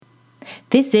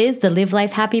This is the Live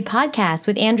Life Happy podcast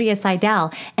with Andrea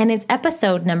Seidel, and it's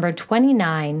episode number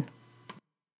 29.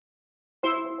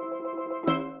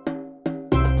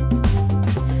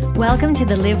 Welcome to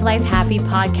the Live Life Happy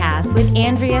podcast with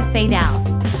Andrea Seidel.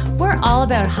 We're all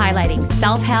about highlighting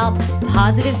self-help,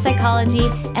 positive psychology,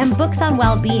 and books on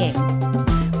well-being.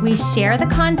 We share the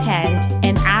content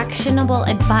and actionable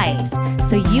advice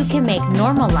so you can make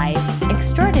normal life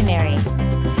extraordinary.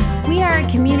 We are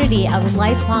a community of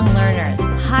lifelong learners,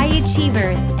 high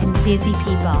achievers, and busy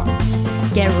people.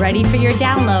 Get ready for your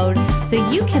download so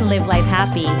you can live life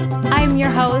happy. I'm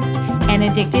your host and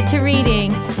addicted to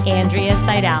reading, Andrea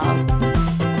Seidel.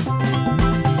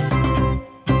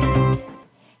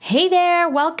 Hey there,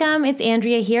 welcome. It's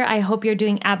Andrea here. I hope you're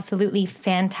doing absolutely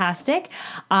fantastic.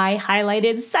 I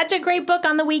highlighted such a great book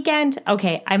on the weekend.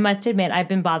 Okay, I must admit, I've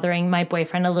been bothering my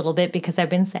boyfriend a little bit because I've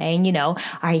been saying,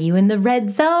 are you in the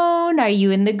red zone? Are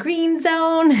you in the green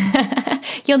zone?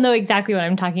 You'll know exactly what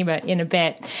I'm talking about in a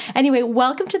bit. Anyway,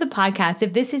 welcome to the podcast.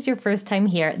 If this is your first time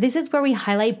here, this is where we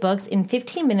highlight books in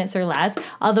 15 minutes or less.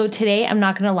 Although today, I'm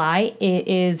not going to lie, it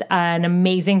is an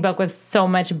amazing book with so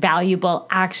much valuable,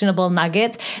 actionable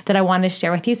nuggets that I want to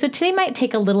share with you. So today might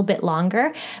take a little bit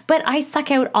longer, but I suck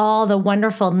out all the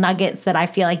wonderful nuggets that I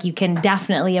feel like you can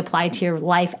definitely apply to your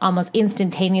life almost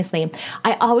instantaneously.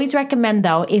 I always recommend,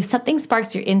 though, if something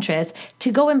sparks your interest,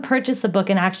 to go and purchase the book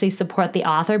and actually support the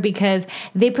author because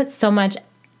they put so much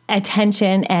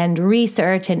attention and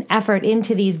research and effort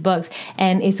into these books,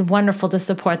 and it's wonderful to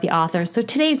support the author. So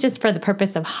today's just for the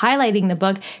purpose of highlighting the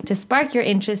book to spark your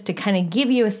interest, to kind of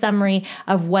give you a summary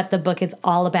of what the book is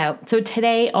all about. So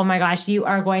today, oh my gosh, you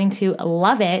are going to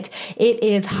love it. It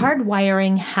is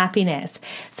Hardwiring Happiness.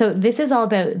 So this is all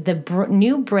about the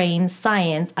new brain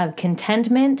science of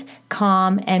contentment,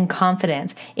 calm, and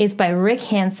confidence. It's by Rick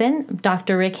Hanson,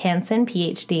 Dr. Rick Hanson,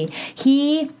 PhD.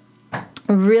 He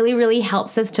really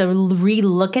helps us to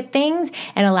re-look at things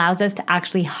and allows us to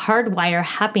actually hardwire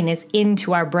happiness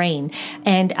into our brain.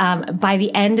 And by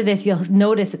the end of this, you'll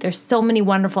notice that there's so many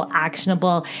wonderful,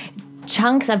 actionable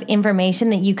chunks of information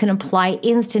that you can apply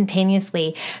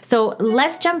instantaneously. So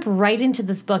let's jump right into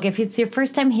this book. If it's your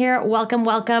first time here,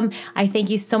 welcome. I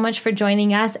thank you so much for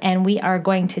joining us, and we are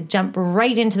going to jump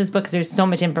right into this book because there's so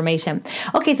much information.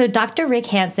 Okay, so Dr. Rick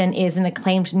Hanson is an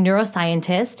acclaimed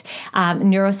neuropsychologist,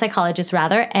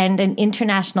 and an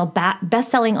international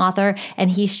best-selling author, and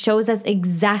he shows us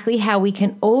exactly how we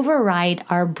can override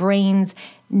our brain's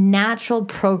natural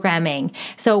programming.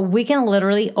 So we can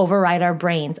literally override our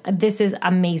brains. This is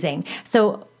amazing.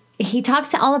 So he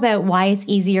talks all about why it's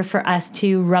easier for us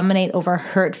to ruminate over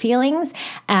hurt feelings,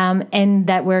 and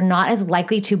that we're not as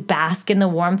likely to bask in the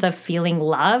warmth of feeling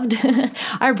loved.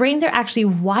 Our brains are actually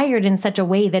wired in such a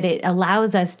way that it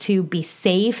allows us to be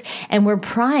safe, and we're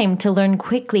primed to learn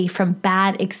quickly from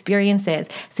bad experiences.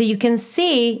 So you can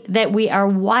see that we are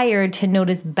wired to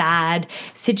notice bad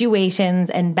situations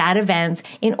and bad events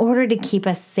in order to keep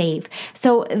us safe.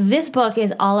 So this book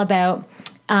is all about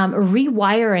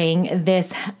rewiring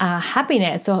this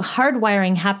happiness. So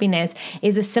hardwiring happiness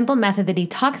is a simple method that he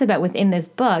talks about within this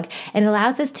book, and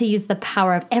allows us to use the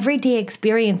power of everyday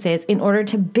experiences in order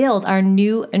to build our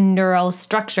new neural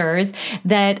structures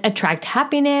that attract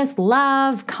happiness,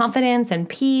 love, confidence, and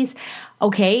peace.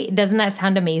 Okay, doesn't that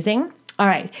sound amazing? All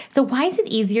right, so why is it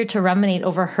easier to ruminate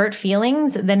over hurt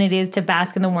feelings than it is to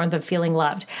bask in the warmth of feeling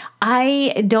loved?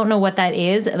 I don't know what that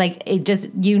is. Like, it just,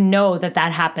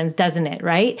 that happens, doesn't it,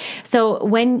 right? So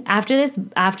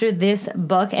after this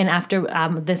book and after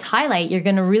this highlight, you're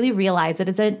going to really realize that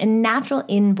it's a natural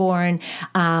inborn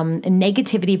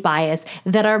negativity bias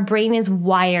that our brain is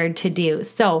wired to do.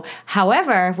 So,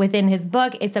 however, within his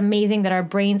book, it's amazing that our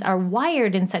brains are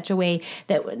wired in such a way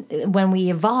that when we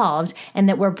evolved and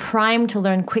that we're primed to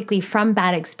learn quickly from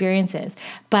bad experiences,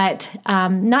 but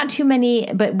not too many,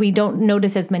 but we don't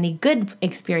notice as many good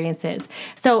experiences.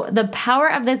 So the power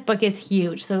of this book is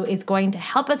huge. So it's going to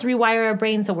help us rewire our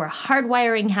brain so we're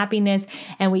hardwiring happiness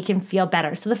and we can feel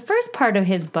better. So the first part of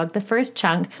his book, the first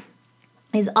chunk,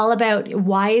 is all about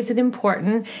why is it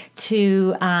important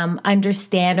to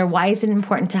understand, or why is it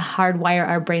important to hardwire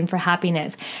our brain for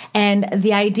happiness. And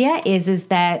the idea is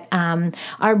that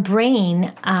our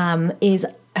brain is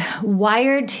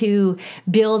wired to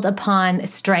build upon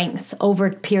strengths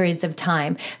over periods of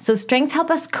time. So strengths help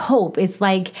us cope. It's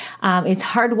like it's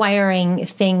hardwiring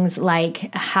things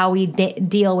like how we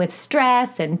deal with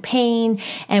stress and pain,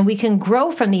 and we can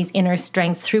grow from these inner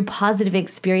strengths through positive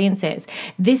experiences.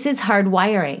 This is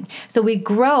hardwiring. So we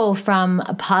grow from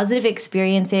positive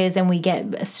experiences, and we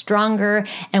get stronger,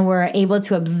 and we're able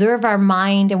to observe our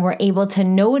mind, and we're able to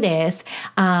notice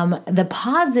the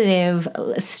positive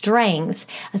strengths.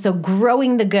 So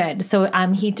growing the good. So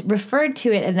he referred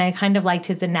to it, and I kind of liked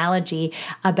his analogy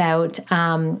about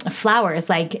flowers.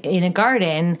 Like in a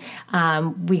garden,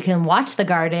 we can watch the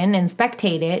garden and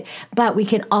spectate it, but we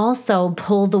can also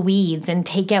pull the weeds and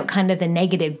take out kind of the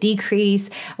negative, decrease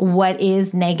what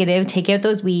is negative, take out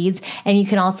those weeds, and you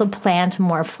can also plant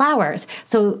more flowers.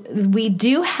 So we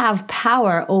do have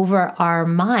power over our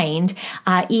mind,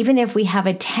 even if we have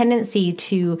a tendency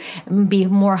to be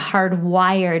more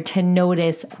hardwired to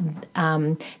notice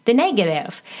the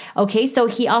negative. Okay, so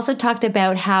he also talked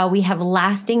about how we have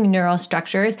lasting neural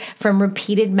structures from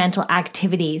repeated mental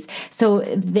activities. So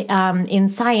in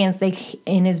science,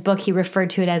 in his book, he referred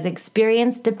to it as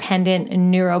experience-dependent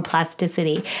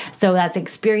neuroplasticity. So that's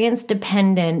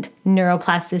experience-dependent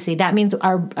neuroplasticity. That means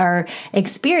our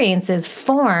experiences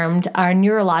formed our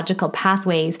neurological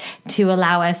pathways to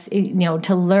allow us,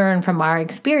 to learn from our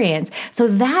experience. So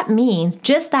that means,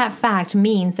 just that fact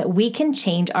means that we can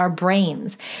change our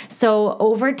brains. So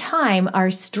over time,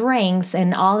 our strengths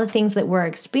and all the things that we're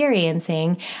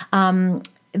experiencing,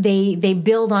 they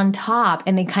build on top,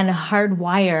 and they kind of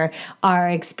hardwire our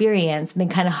experience, and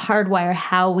they kind of hardwire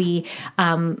how we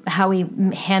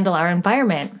handle our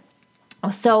environment.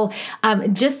 So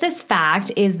just this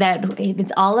fact is that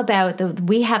it's all about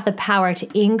we have the power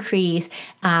to increase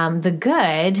the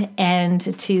good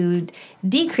and to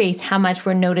decrease how much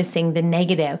we're noticing the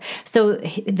negative. So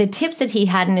the tips that he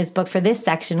had in his book for this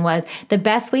section was the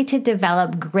best way to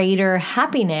develop greater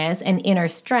happiness and inner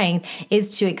strength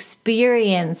is to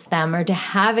experience them, or to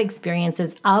have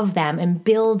experiences of them and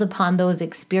build upon those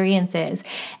experiences,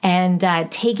 and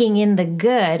taking in the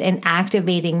good and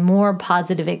activating more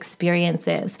positive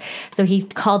experiences. So he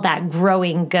called that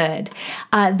growing good.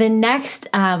 The next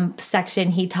section,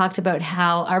 he talked about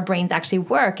how our brains actually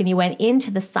work, and he went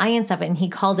into the science of it, and he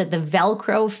called it the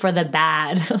Velcro for the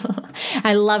bad.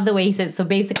 I love the way he said it. So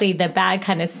basically the bad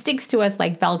kind of sticks to us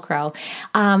like Velcro.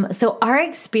 So our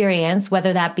experience,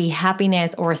 whether that be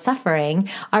happiness or suffering,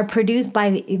 are produced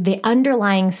by the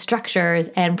underlying structures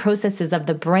and processes of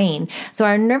the brain. So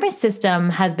our nervous system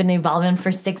has been evolving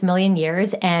for 6 million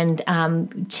years, and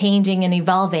changing and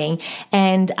evolving.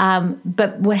 And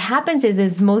but what happens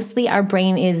is mostly our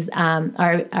brain is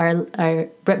our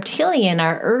reptilian,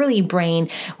 our early brain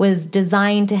was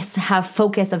designed to have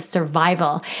focus of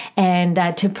survival and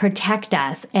to protect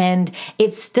us. And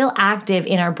it's still active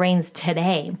in our brains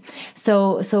today.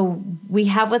 So we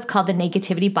have what's called the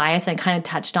negativity bias. I kind of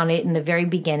touched on it in the very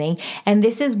beginning. And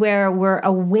this is where we're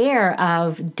aware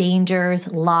of dangers,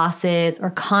 losses,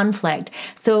 or conflict.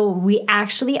 So we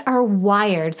actually are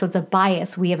wired. So it's a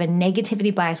bias. We have a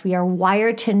negativity bias. We are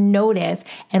wired to notice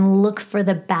and look for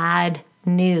the bad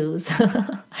news.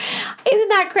 Isn't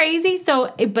that crazy?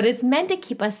 But it's meant to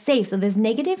keep us safe. So this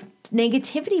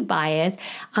negativity bias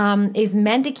is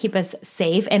meant to keep us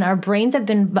safe, and our brains have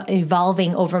been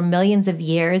evolving over millions of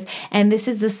years, and this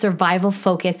is the survival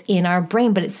focus in our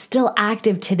brain, but it's still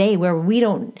active today where we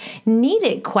don't need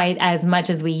it quite as much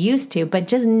as we used to, but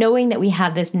just knowing that we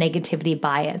have this negativity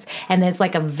bias, and it's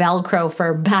like a Velcro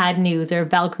for bad news or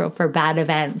Velcro for bad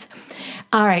events.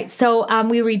 All right, so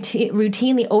we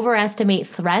routinely overestimate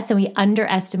threats, and we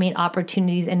underestimate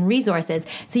opportunities and resources.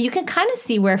 So you can kind of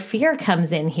see where fear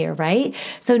comes in here, right?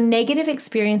 So negative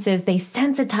experiences, they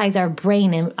sensitize our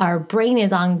brain, and our brain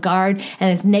is on guard,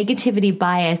 and this negativity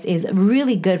bias is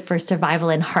really good for survival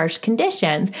in harsh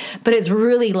conditions, but it's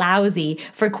really lousy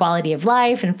for quality of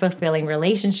life and fulfilling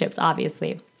relationships,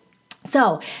 obviously.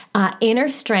 So inner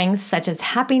strengths such as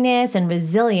happiness and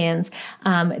resilience,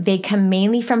 they come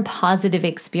mainly from positive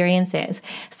experiences.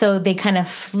 So they kind of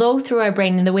flow through our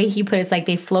brain. And the way he put it is like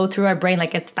they flow through our brain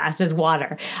like as fast as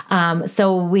water.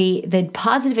 So the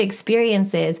positive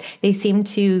experiences, they seem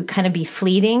to kind of be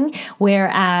fleeting,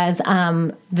 whereas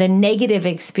the negative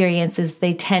experiences,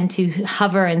 they tend to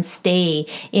hover and stay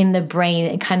in the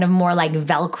brain, kind of more like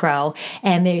Velcro.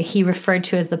 And he referred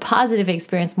to as the positive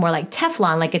experience more like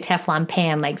Teflon, like a Teflon Teflon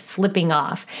pan, like slipping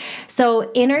off.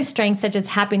 So inner strengths such as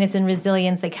happiness and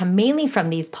resilience, they come mainly from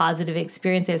these positive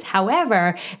experiences.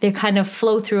 However, they kind of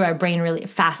flow through our brain really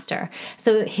faster.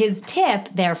 So his tip,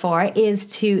 therefore, is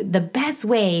the best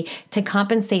way to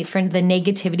compensate for the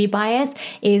negativity bias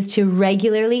is to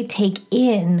regularly take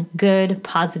in good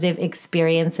positive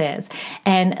experiences.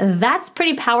 And that's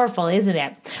pretty powerful, isn't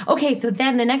it? Okay, so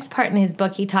then the next part in his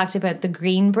book, he talked about the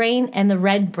green brain and the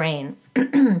red brain.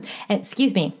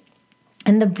 Excuse me.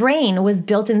 And the brain was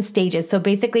built in stages. So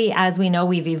basically, as we know,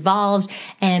 we've evolved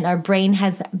and our brain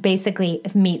has basically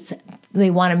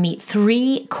they want to meet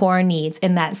 3 core needs,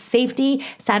 in that safety,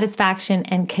 satisfaction,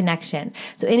 and connection.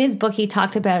 So in his book, he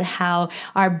talked about how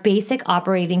our basic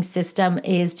operating system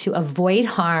is to avoid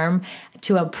harm,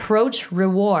 to approach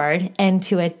reward, and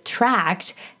to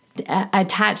attached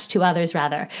to others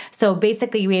rather. So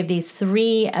basically we have these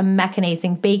 3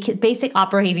 mechanisms, basic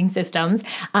operating systems,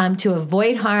 to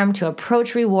avoid harm, to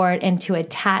approach reward, and to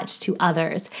attach to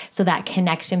others. So that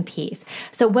connection piece.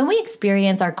 So when we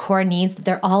experience our core needs, that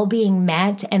they're all being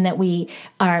met and that we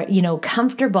are,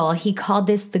 comfortable, he called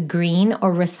this the green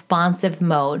or responsive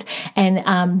mode.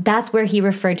 And that's where he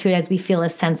referred to it as we feel a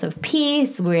sense of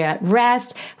peace, we're at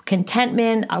rest,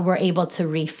 contentment, we're able to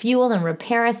refuel and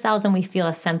repair ourselves, and we feel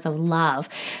a sense of love.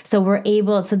 So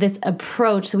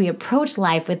we approach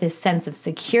life with this sense of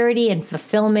security and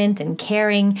fulfillment and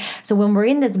caring. So when we're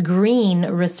in this green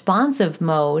responsive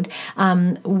mode,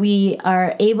 we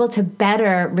are able to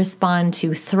better respond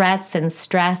to threats and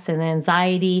stress and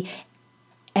anxiety,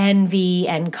 envy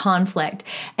and conflict.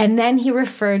 And then he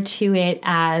referred to it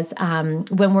as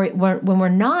when we're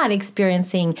not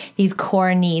experiencing these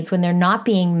core needs, when they're not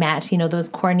being met, those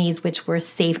core needs which were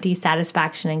safety,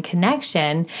 satisfaction, and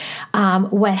connection.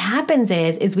 What happens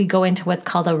is we go into what's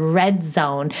called a red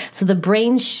zone. So the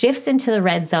brain shifts into the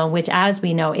red zone, which, as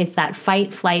we know, it's that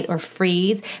fight, flight, or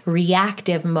freeze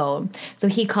reactive mode. So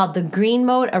he called the green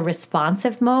mode a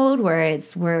responsive mode,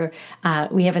 where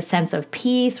we have a sense of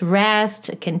peace, rest,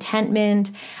 contentment,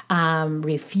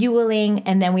 refueling.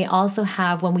 And then we also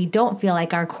have, when we don't feel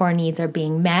like our core needs are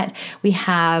being met, we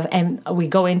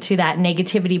go into that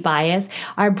negativity bias,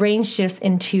 our brain shifts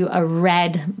into a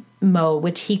red mode,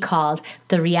 which he called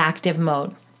the reactive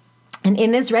mode. And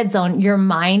in this red zone, your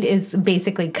mind is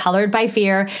basically colored by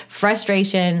fear,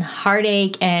 frustration,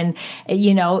 heartache, and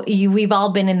we've all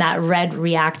been in that red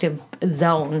reactive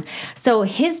zone. So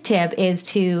his tip is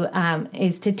to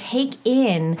take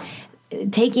in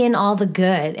all the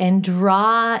good and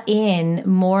draw in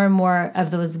more and more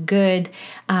of those good,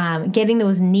 getting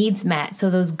those needs met. So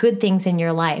those good things in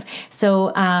your life.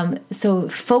 So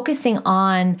focusing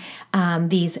on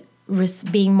these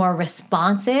being more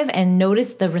responsive, and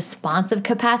notice the responsive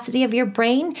capacity of your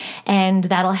brain, and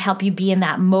that'll help you be in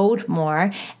that mode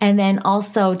more. And then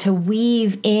also to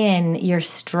weave in your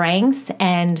strengths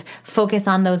and focus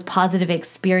on those positive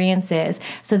experiences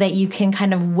so that you can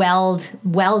kind of weld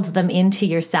them into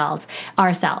ourselves.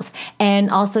 And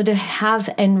also to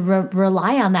have and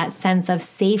rely on that sense of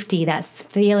safety, that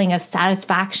feeling of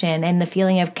satisfaction and the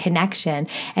feeling of connection.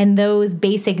 And those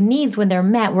basic needs, when they're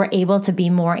met, we're able to be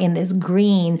more in this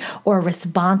green or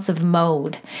responsive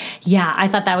mode. Yeah, I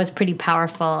thought that was pretty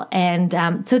powerful. And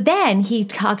so then he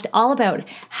talked all about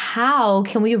how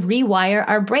can we rewire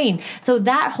our brain. So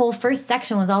that whole first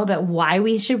section was all about why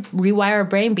we should rewire our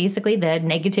brain, basically the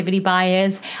negativity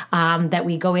bias, that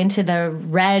we go into the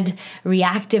red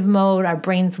reactive mode. Our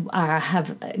brains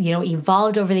have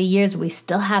evolved over the years, but we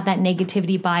still have that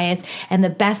negativity bias. And the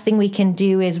best thing we can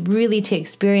do is really to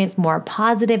experience more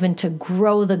positive and to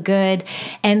grow the good.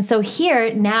 And so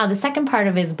here now, the second part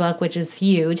of his book, which is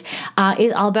huge,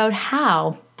 is all about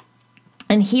how.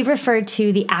 And he referred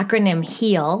to the acronym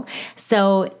HEAL.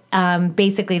 So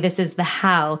basically, this is the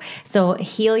how. So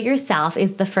heal yourself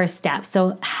is the first step.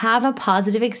 So have a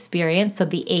positive experience. So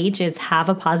the H is have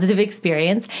a positive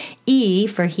experience. E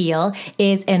for heal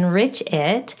is enrich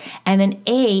it. And then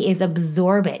A is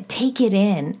absorb it, take it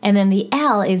in. And then the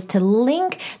L is to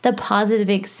link the positive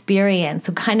experience.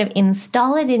 So kind of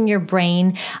install it in your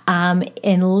brain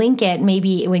and link it.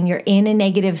 Maybe when you're in a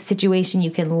negative situation,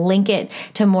 you can link it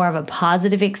to more of a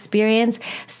positive experience.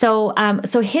 So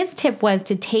his tip was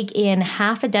to take in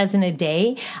half a dozen a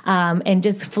day and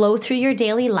just flow through your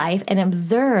daily life and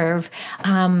observe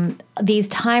these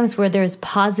times where there's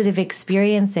positive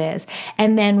experiences,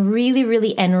 and then really,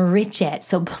 really enrich it.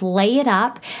 So play it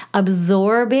up,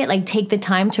 absorb it, like take the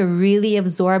time to really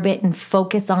absorb it and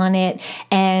focus on it,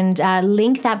 and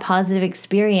link that positive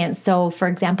experience. So for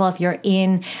example, if you're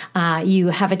you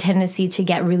have a tendency to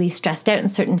get really stressed out in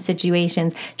certain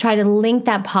situations, try to link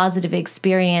that positive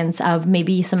experience of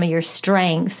maybe some of your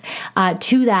strengths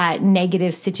to that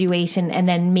negative situation, and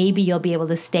then maybe you'll be able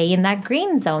to stay in that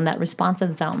green zone, that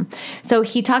responsive zone. So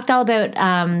he talked all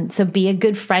about, so be a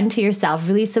good friend to yourself,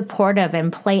 really supportive,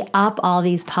 and play up all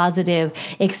these positive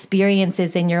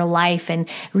experiences in your life, and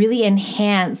really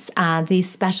enhance these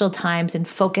special times and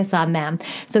focus on them.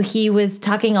 So he was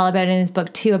talking all about in his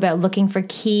book too, about looking for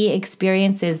key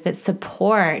experiences that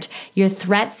support your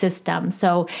threat system.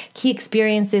 So key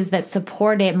experiences that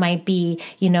support it might be,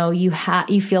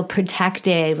 you feel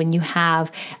protected when you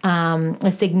have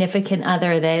a significant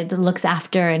other that looks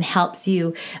after and helps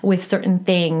you with certain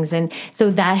things. And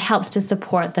so that helps to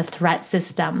support the threat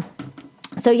system.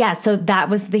 So that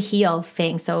was the heal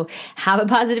thing. So have a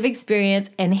positive experience,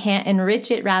 enrich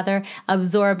it rather,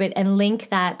 absorb it, and link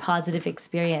that positive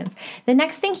experience. The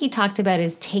next thing he talked about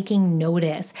is taking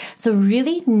notice. So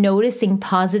really noticing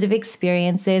positive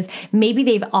experiences. Maybe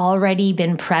they've already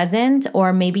been present,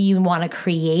 or maybe you want to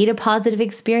create a positive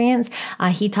experience.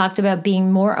 He talked about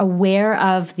being more aware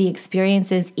of the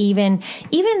experiences, even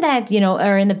that,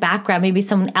 are in the background. Maybe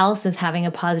someone else is having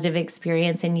a positive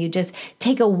experience, and you just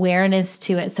take awareness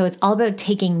to it. So it's all about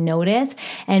taking notice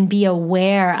and be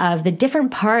aware of the different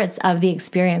parts of the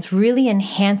experience, really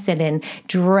enhance it and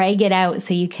drag it out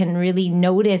so you can really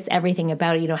notice everything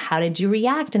about it. How did you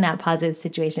react in that positive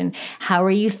situation? How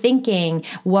were you thinking?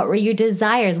 What were your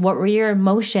desires? What were your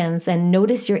emotions? And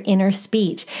notice your inner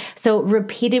speech. So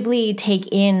repeatedly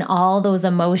take in all those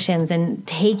emotions and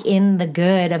take in the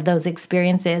good of those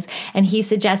experiences. And he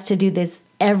suggests to do this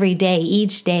every day,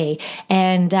 each day,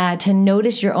 and to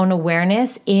notice your own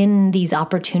awareness in these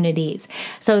opportunities.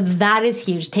 So that is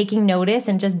huge, taking notice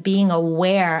and just being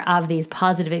aware of these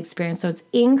positive experiences. So it's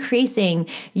increasing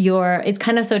it's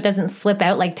kind of so it doesn't slip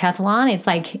out like Teflon. It's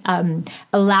like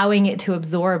allowing it to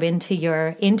absorb into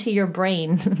your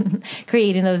brain,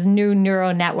 creating those new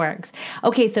neural networks.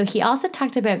 Okay, so he also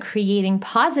talked about creating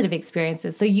positive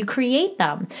experiences. So you create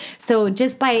them. So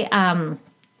just by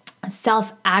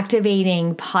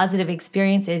self-activating positive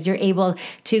experiences, you're able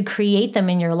to create them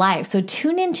in your life. So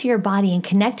tune into your body and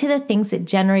connect to the things that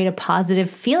generate a positive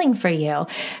feeling for you.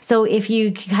 So if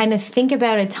you kind of think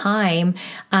about a time,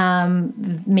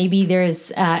 maybe there's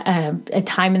a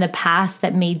time in the past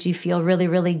that made you feel really,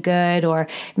 really good, or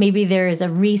maybe there is a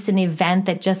recent event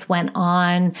that just went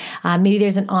on. Maybe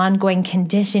there's an ongoing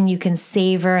condition you can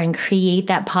savor and create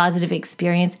that positive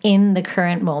experience in the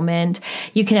current moment.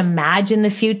 You can imagine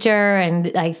the future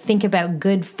and think about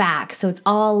good facts. So it's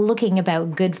all looking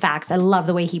about good facts. I love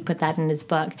the way he put that in his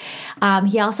book.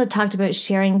 He also talked about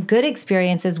sharing good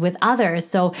experiences with others.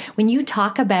 So when you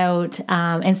talk about,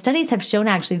 and studies have shown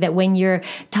actually that when you're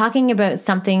talking about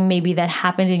something maybe that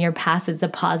happened in your past as a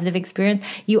positive experience,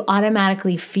 you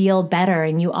automatically feel better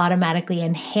and you automatically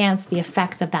enhance the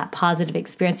effects of that positive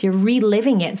experience. You're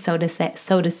reliving it, so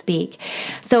to speak.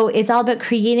 So it's all about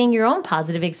creating your own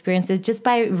positive experiences just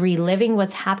by reliving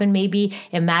what's happened, maybe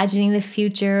imagining the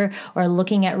future or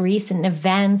looking at recent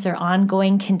events or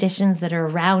ongoing conditions that are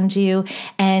around you.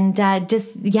 And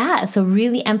so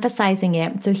really emphasizing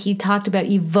it. So he talked about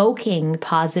evoking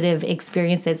positive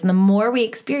experiences. And the more we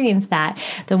experience that,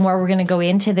 the more we're going to go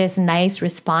into this nice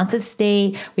responsive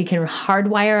state. We can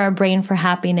hardwire our brain for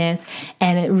happiness,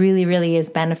 and it really, really is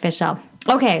beneficial.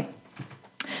 Okay.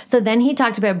 So then he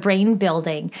talked about brain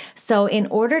building. So in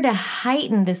order to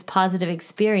heighten this positive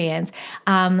experience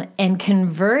and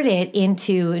convert it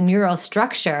into neural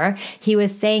structure, he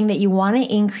was saying that you want to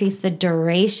increase the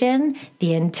duration,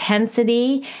 the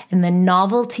intensity, and the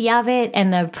novelty of it,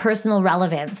 and the personal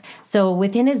relevance. So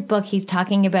within his book, he's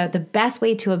talking about the best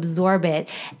way to absorb it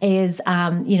is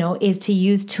to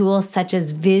use tools such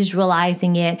as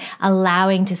visualizing it,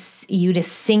 allowing you to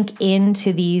sink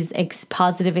into these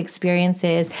positive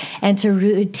experiences, and to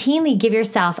routinely give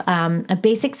yourself a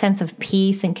basic sense of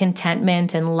peace and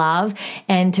contentment and love,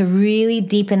 and to really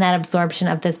deepen that absorption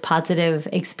of this positive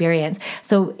experience.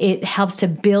 So it helps to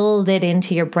build it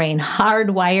into your brain,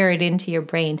 hardwire it into your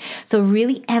brain. So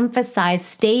really emphasize,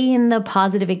 stay in the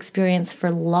positive experience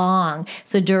for long.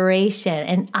 So duration,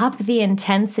 and up the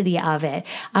intensity of it.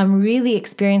 Really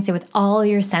experience it with all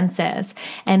your senses.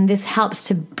 And this helps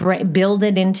to build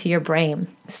it into your brain.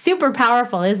 Super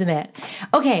powerful, isn't it?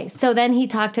 Okay, so then he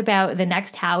talked about the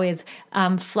next how is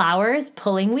flowers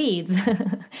pulling weeds.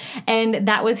 And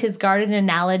that was his garden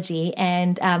analogy.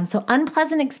 And so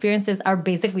unpleasant experiences are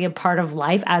basically a part of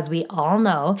life, as we all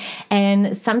know.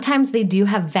 And sometimes they do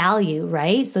have value,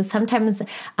 right? So sometimes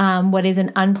what is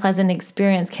an unpleasant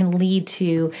experience can lead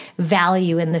to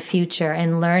value in the future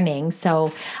and learning.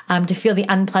 So to feel the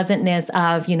unpleasantness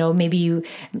of, maybe you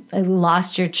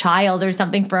lost your child or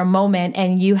something for a moment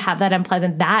and you have that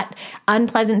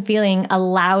unpleasant feeling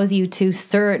allows you to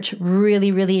search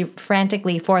really, really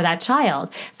frantically for that child.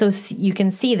 So you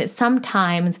can see that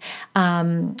sometimes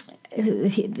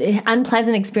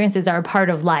unpleasant experiences are a part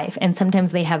of life and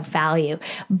sometimes they have value.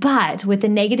 But with the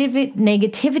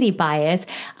negativity bias,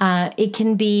 it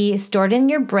can be stored in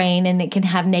your brain and it can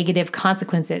have negative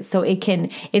consequences. So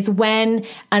it's when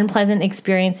unpleasant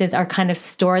experiences are kind of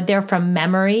stored there from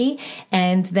memory,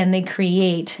 and then they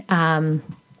create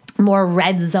more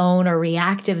red zone or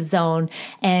reactive zone.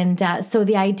 And so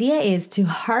the idea is to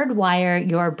hardwire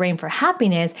your brain for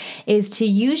happiness is to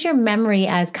use your memory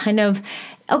as kind of,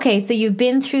 okay, so you've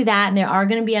been through that and there are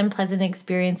going to be unpleasant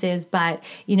experiences, but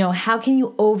how can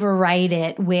you override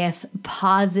it with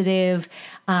positive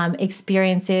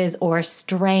experiences or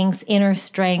strengths, inner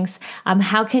strengths?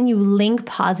 How can you link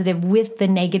positive with the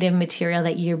negative material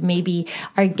that you maybe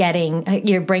are getting?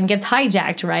 Your brain gets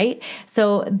hijacked, right?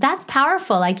 So that's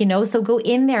powerful, so go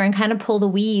in there and kind of pull the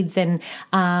weeds. And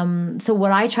so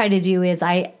what I try to do is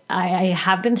I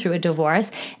have been through a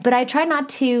divorce, but I try not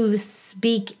to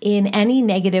speak in any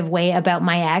negative way about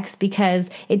my ex because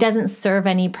it doesn't serve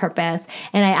any purpose.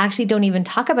 And I actually don't even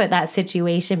talk about that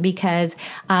situation because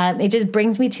it just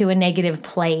brings me to a negative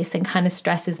place and kind of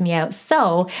stresses me out.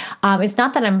 So it's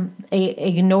not that I'm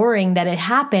ignoring that it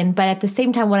happened, but at the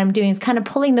same time, what I'm doing is kind of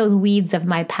pulling those weeds of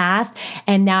my past.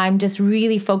 And now I'm just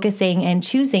really focusing and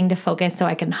choosing to focus so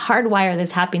I can hardwire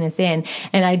this happiness in.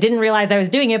 And I didn't realize I was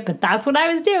doing it, but that's what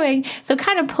I was doing. So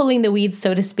kind of pulling the weeds,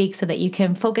 so to speak, so that you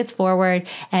can focus forward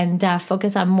and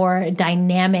focus on more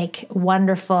dynamic,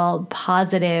 wonderful,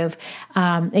 positive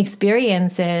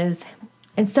experiences.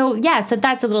 And so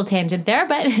that's a little tangent there,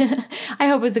 but I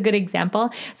hope it was a good example.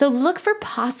 So look for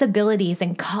possibilities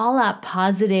and call up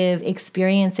positive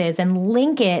experiences and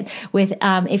link it with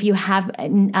if you have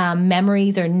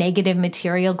memories or negative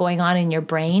material going on in your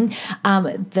brain.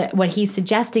 What he's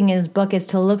suggesting in his book is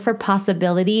to look for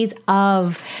possibilities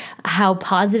of how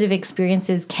positive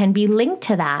experiences can be linked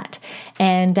to that.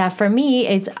 And for me,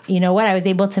 it's, I was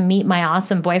able to meet my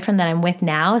awesome boyfriend that I'm with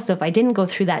now. So if I didn't go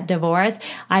through that divorce,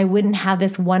 I wouldn't have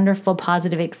this wonderful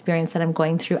positive experience that I'm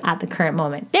going through at the current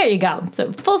moment. There you go.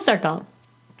 So full circle.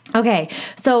 Okay,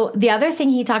 so the other thing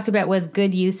he talked about was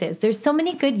good uses. There's so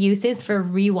many good uses for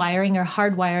rewiring or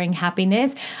hardwiring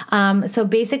happiness. So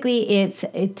basically,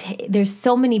 there's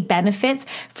so many benefits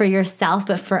for yourself,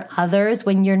 but for others.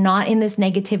 When you're not in this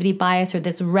negativity bias or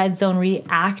this red zone,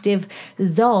 reactive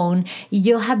zone,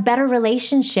 you'll have better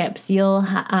relationships. You'll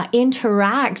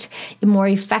interact more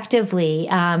effectively.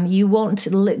 You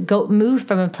won't move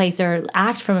from a place or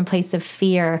act from a place of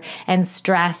fear and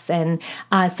stress. And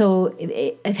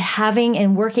having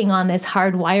and working on this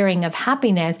hard wiring of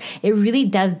happiness, it really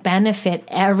does benefit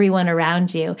everyone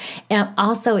around you. And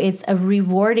also it's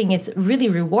really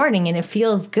rewarding and it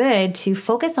feels good to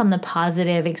focus on the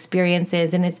positive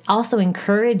experiences, and it's also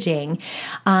encouraging.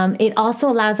 It also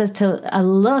allows us to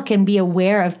look and be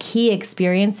aware of key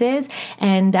experiences,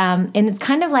 and it's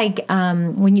kind of like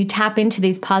when you tap into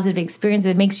these positive experiences,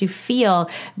 it makes you feel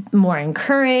more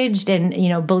encouraged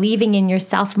and believing in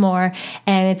yourself more.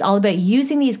 And it's all about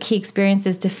using these key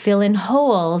experiences to fill in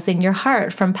holes in your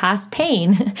heart from past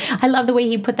pain. I love the way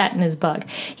he put that in his book.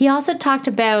 He also talked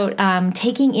about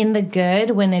taking in the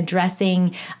good when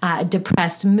addressing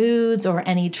depressed moods or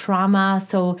any trauma.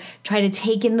 So try to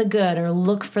take in the good or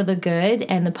look for the good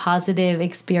and the positive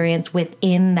experience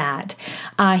within that.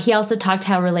 He also talked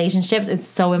how relationships is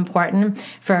so important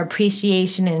for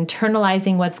appreciation and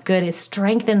internalizing what's good. It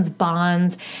strengthens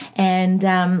bonds.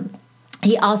 And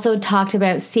he also talked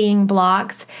about seeing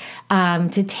blocks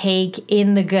to take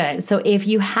in the good. So if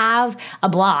you have a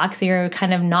block, so you're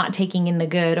kind of not taking in the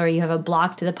good, or you have a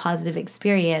block to the positive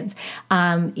experience,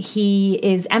 he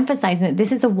is emphasizing that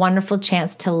this is a wonderful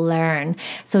chance to learn.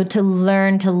 So to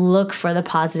learn to look for the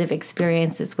positive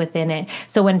experiences within it.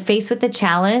 So when faced with the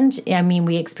challenge,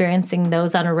 we experiencing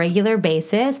those on a regular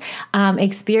basis,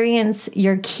 experience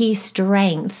your key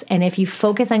strengths. And if you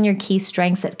focus on your key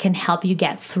strengths that can help you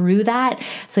get through that,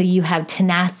 so you have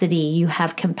tenacity, you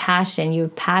have compassion, you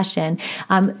have passion,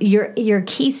 your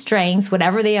key strengths,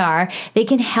 whatever they are, they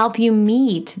can help you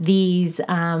meet these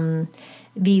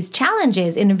these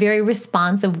challenges in a very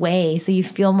responsive way, so you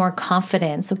feel more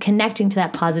confident. So connecting to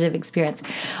that positive experience.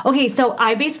 Okay, so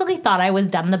I basically thought I was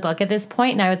done the book at this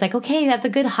point, and I was like, okay, that's a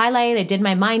good highlight. I did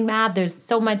my mind map. There's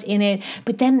so much in it.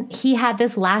 But then he had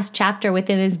this last chapter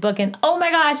within his book, and oh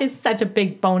my gosh, it's such a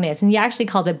big bonus. And he actually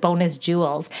called it bonus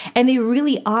jewels, and they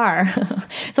really are.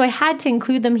 So I had to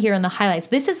include them here in the highlights.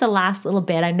 This is the last little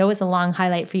bit. I know it's a long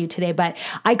highlight for you today, but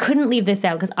I couldn't leave this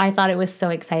out because I thought it was so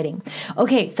exciting.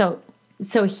 Okay, so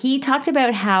he talked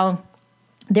about how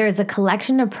there's a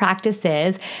collection of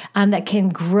practices that can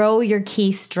grow your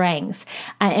key strengths.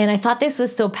 And I thought this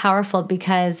was so powerful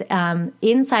because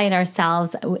inside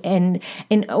ourselves, and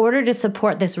in order to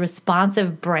support this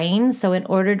responsive brain, so in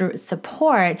order to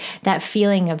support that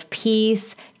feeling of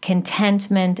peace,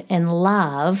 contentment, and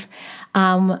love,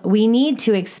 we need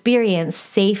to experience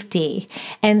safety.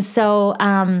 And so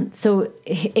in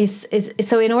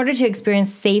order to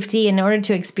experience safety, in order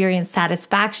to experience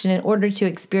satisfaction, in order to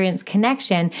experience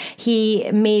connection, he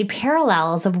made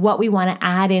parallels of what we want to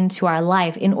add into our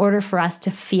life in order for us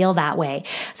to feel that way.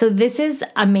 So this is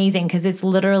amazing because it's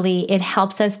literally, it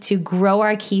helps us to grow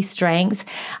our key strengths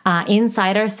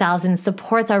inside ourselves and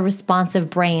supports our responsive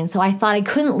brain. So I thought I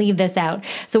couldn't leave this out.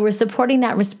 So we're supporting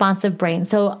that responsive brain.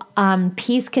 So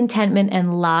peace, contentment,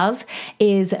 and love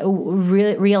is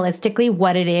realistically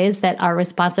what it is that our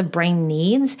responsive brain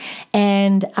needs.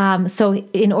 And so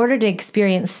in order to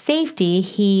experience safety,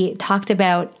 he talked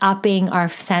about upping our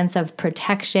sense of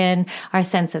protection, our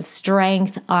sense of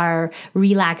strength, our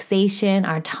relaxation,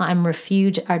 our time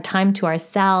refuge, our time to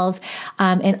ourselves,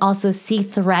 and also see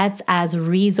threats as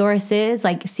resources,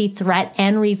 like see threat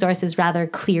and resources rather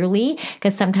clearly,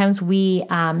 because sometimes we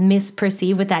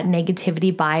misperceive with that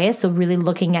negativity bias. So really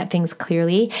looking at things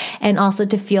clearly, and also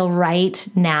to feel right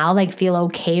now, like feel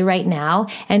okay right now,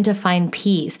 and to find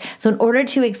peace. So in order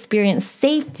to experience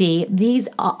safety,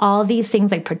 all these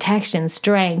things like protection,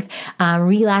 strength,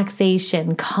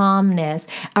 relaxation, calmness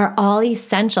are all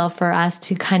essential for us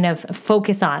to kind of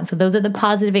focus on. So those are the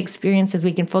positive experiences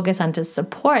we can focus on to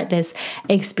support this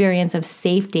experience of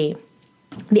safety.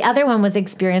 The other one was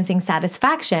experiencing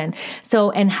satisfaction.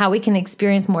 So, and how we can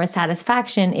experience more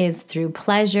satisfaction is through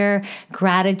pleasure,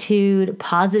 gratitude,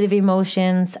 positive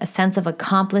emotions, a sense of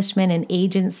accomplishment and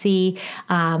agency.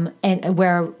 And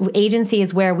where agency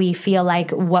is where we feel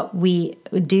like what we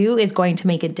do is going to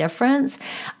make a difference.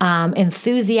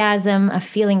 Enthusiasm, a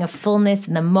feeling of fullness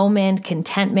in the moment,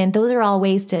 contentment. Those are all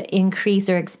ways to increase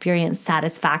or experience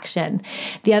satisfaction.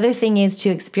 The other thing is to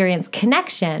experience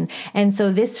connection. And so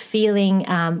this feeling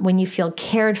when you feel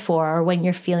cared for, or when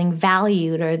you're feeling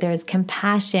valued, or there's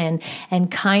compassion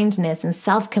and kindness and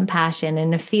self-compassion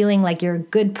and a feeling like you're a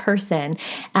good person.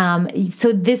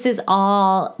 So this is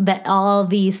all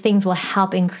these things will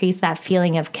help increase that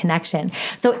feeling of connection.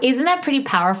 So isn't that pretty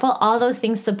powerful? All those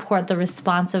things support the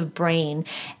responsive brain.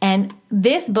 And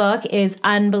this book is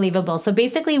unbelievable. So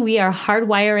basically we are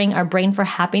hardwiring our brain for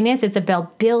happiness. It's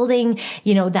about building,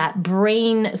 that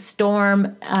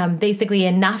brainstorm, basically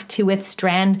enough to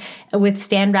withstand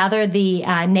the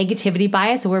negativity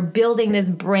bias. So we're building this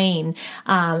brain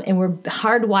and we're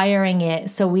hardwiring it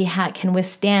so we can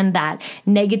withstand that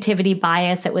negativity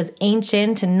bias that was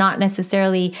ancient and not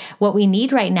necessarily what we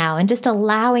need right now, and just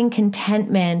allowing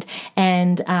contentment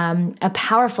and a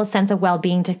powerful sense of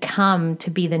well-being to come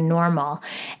to be the normal.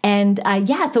 And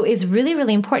so it's really,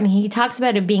 really important. He talks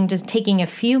about it being just taking a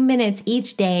few minutes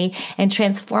each day and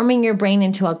transforming your brain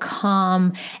into a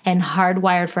calm and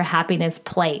hardwired for happiness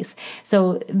place.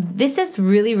 So this is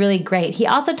really, really great. He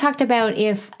also talked about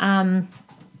if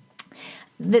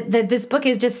that this book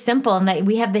is just simple, and that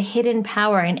we have the hidden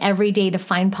power in every day to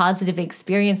find positive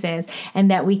experiences,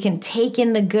 and that we can take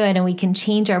in the good and we can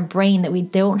change our brain, that we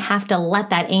don't have to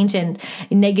let that ancient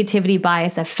negativity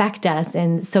bias affect us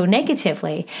and so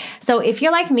negatively. So if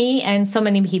you're like me and so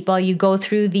many people, you go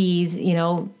through these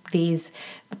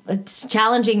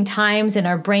challenging times and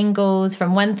our brain goes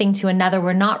from one thing to another.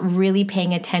 We're not really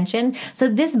paying attention. So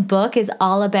this book is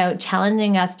all about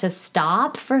challenging us to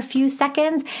stop for a few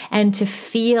seconds and to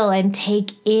feel and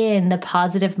take in the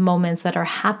positive moments that are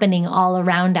happening all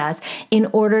around us in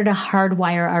order to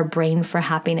hardwire our brain for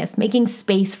happiness, making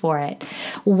space for it.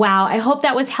 Wow. I hope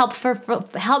that was helpful.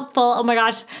 Oh my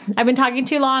gosh, I've been talking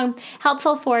too long.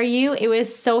 Helpful for you. It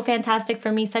was so fantastic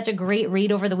for me. Such a great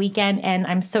read over the weekend, and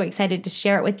I'm so excited to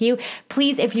share it with you.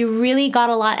 Please, if you really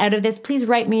got a lot out of this, please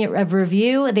write me a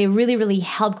review. They really, really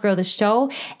help grow the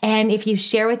show. And if you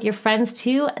share with your friends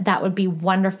too, that would be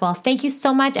wonderful. Thank you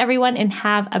so much, everyone, and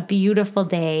have a beautiful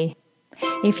day.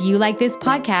 If you like this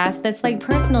podcast that's like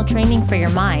personal training for your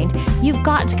mind, you've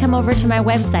got to come over to my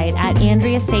website at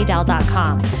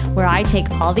andreaseidel.com, where I take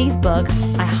all these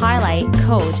books, I highlight,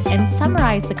 coach, and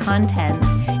summarize the content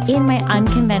in my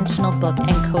unconventional book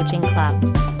and coaching club.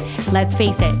 Let's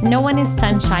face it, no one is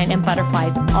sunshine and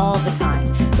butterflies all the time,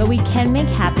 but we can make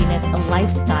happiness a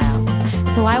lifestyle.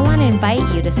 So I want to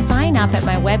invite you to sign up at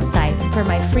my website for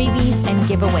my freebies and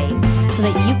giveaways so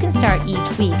that you can start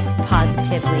each week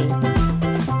positively.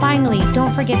 Finally,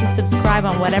 don't forget to subscribe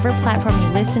on whatever platform you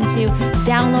listen to,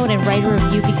 download and write a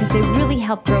review because they really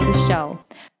help grow the show.